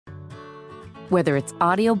Whether it's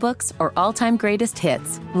audiobooks or all-time greatest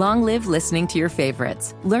hits, long live listening to your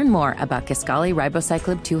favorites. Learn more about Kisqali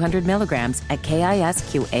Ribociclib 200 milligrams at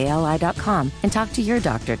KISQALI.com and talk to your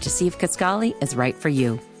doctor to see if Kisqali is right for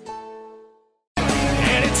you.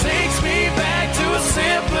 And it takes me back to a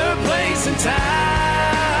simpler place in time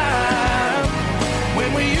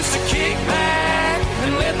when we used to kick back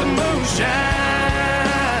and let the moon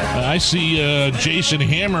shine. I see Jason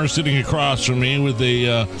Hammer sitting across from me with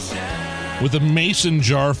a mason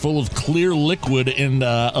jar full of clear liquid and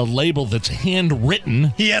a label that's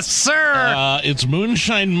handwritten. Yes, sir. It's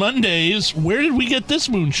Moonshine Mondays. Where did we get this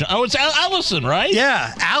moonshine? Oh, it's Allison, right?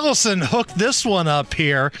 Yeah, Allison hooked this one up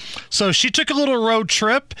here. So she took a little road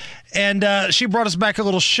trip, and she brought us back a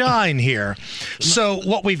little shine here. So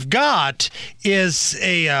what we've got is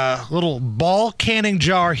a little ball canning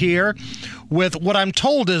jar here with what I'm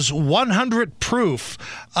told is 100 proof.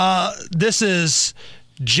 This is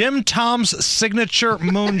Jim Tom's signature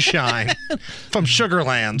moonshine from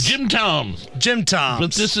Sugarlands. Jim Tom's.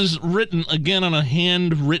 But this is written, again, on a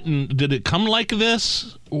handwritten... Did it come like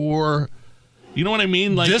this? Or... You know what I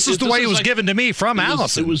mean? Like this is the way it was given to me from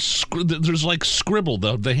Allison. There's like scribble,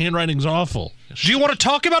 though. The handwriting's awful. Do you want to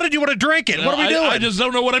talk about it? Do you want to drink it? What are we doing? I just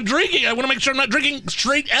don't know what I'm drinking. I want to make sure I'm not drinking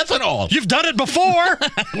straight ethanol. You've done it before.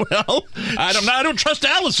 Well, I don't trust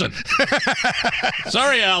Allison.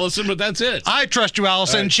 Sorry, Allison, but that's it. I trust you,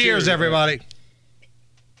 Allison. Cheers, everybody.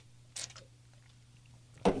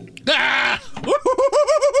 Ah!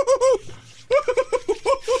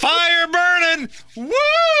 Fire burning.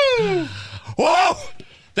 Woo! Whoa!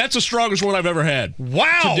 That's the strongest one I've ever had.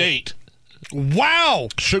 Wow. To date. Wow.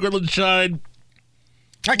 Sugarland Shine.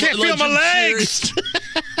 I can't feel my legs.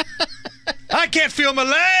 I can't feel my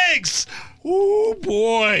legs. Oh,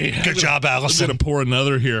 boy. Good job, Allison. I'm going to pour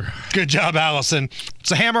another here. Good job, Allison. It's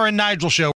the Hammer and Nigel show.